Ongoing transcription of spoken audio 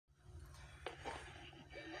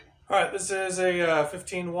All right, this is a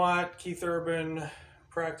 15 watt Keith Urban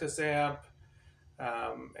practice amp.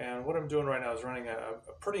 And what I'm doing right now is running a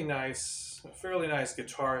pretty nice, a fairly nice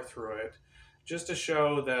guitar through it, just to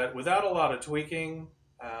show that without a lot of tweaking,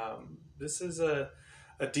 this is a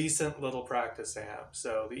decent little practice amp.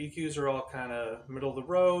 So the EQs are all kind of middle of the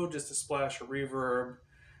road, just a splash of reverb,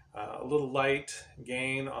 a little light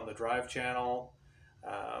gain on the drive channel,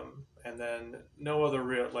 and then no other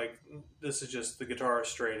real, like, this is just the guitar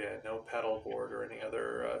straight in, no pedal board or any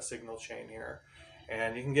other signal chain here.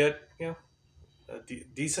 And you can get, a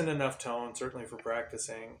decent enough tone, certainly for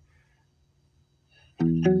practicing.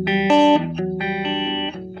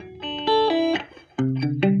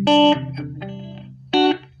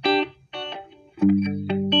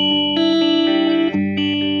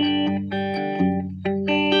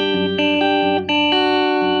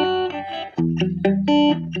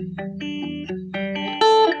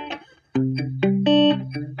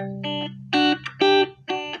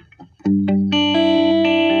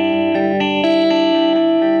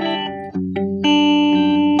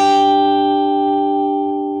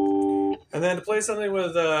 And then to play something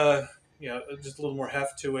with, just a little more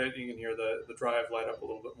heft to it, you can hear the drive light up a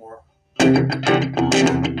little bit more.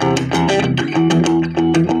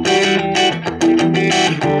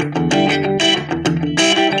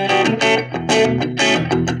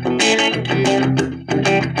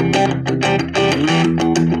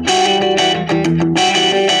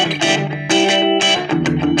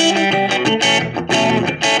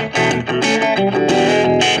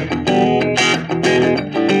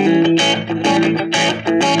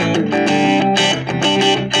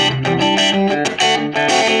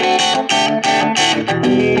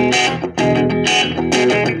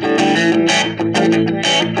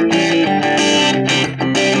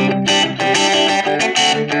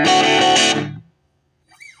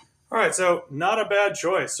 All right, so not a bad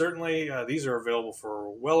choice. Certainly, these are available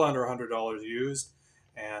for well under $100 used,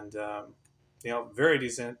 and very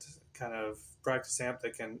decent kind of practice amp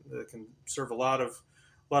that can serve a lot of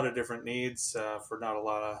different needs for not a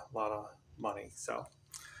lot of money. So,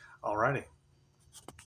 alrighty.